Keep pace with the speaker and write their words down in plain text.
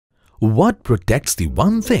What protects the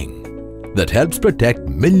one thing that helps protect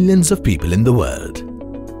millions of people in the world?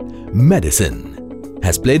 Medicine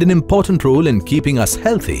has played an important role in keeping us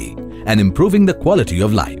healthy and improving the quality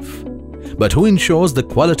of life. But who ensures the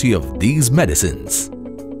quality of these medicines?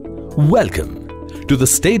 Welcome to the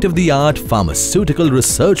state-of-the-art pharmaceutical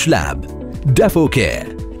research lab,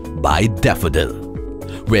 Daffocare by Daffodil,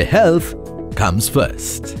 where health comes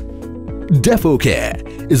first.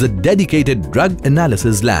 Daffocare is a dedicated drug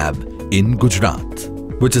analysis lab in Gujarat,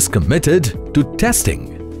 which is committed to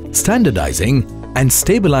testing, standardizing and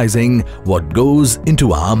stabilizing what goes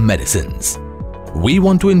into our medicines. We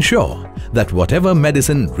want to ensure that whatever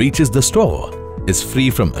medicine reaches the store is free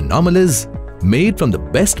from anomalies, made from the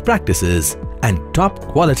best practices and top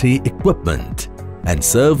quality equipment, and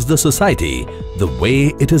serves the society the way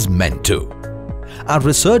it is meant to. Our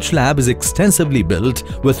research lab is extensively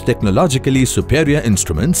built with technologically superior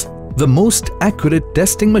instruments, the most accurate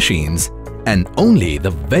testing machines, and only the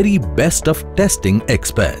very best of testing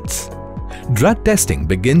experts. Drug testing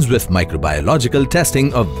begins with microbiological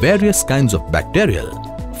testing of various kinds of bacterial,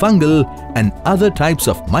 fungal, and other types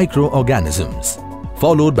of microorganisms,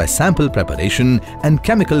 followed by sample preparation and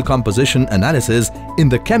chemical composition analysis in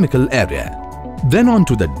the chemical area. Then on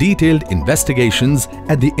to the detailed investigations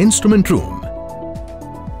at the instrument room.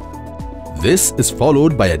 This is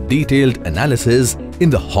followed by a detailed analysis in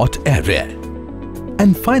the hot area.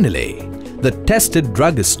 And finally, the tested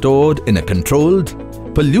drug is stored in a controlled,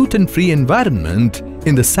 pollutant-free environment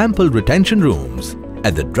in the sample retention rooms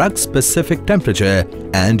at the drug-specific temperature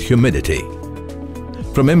and humidity.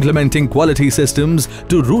 From implementing quality systems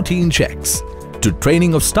to routine checks, to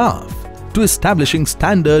training of staff, to establishing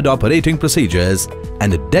standard operating procedures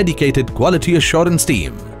and a dedicated quality assurance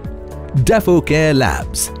team, Daffocare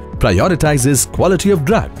Labs prioritizes quality of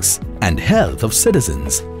drugs and health of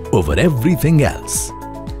citizens over everything else.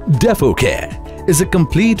 Daffocare is a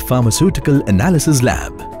complete pharmaceutical analysis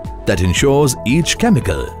lab that ensures each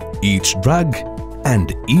chemical, each drug,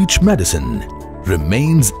 and each medicine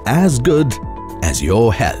remains as good as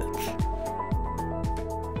your health.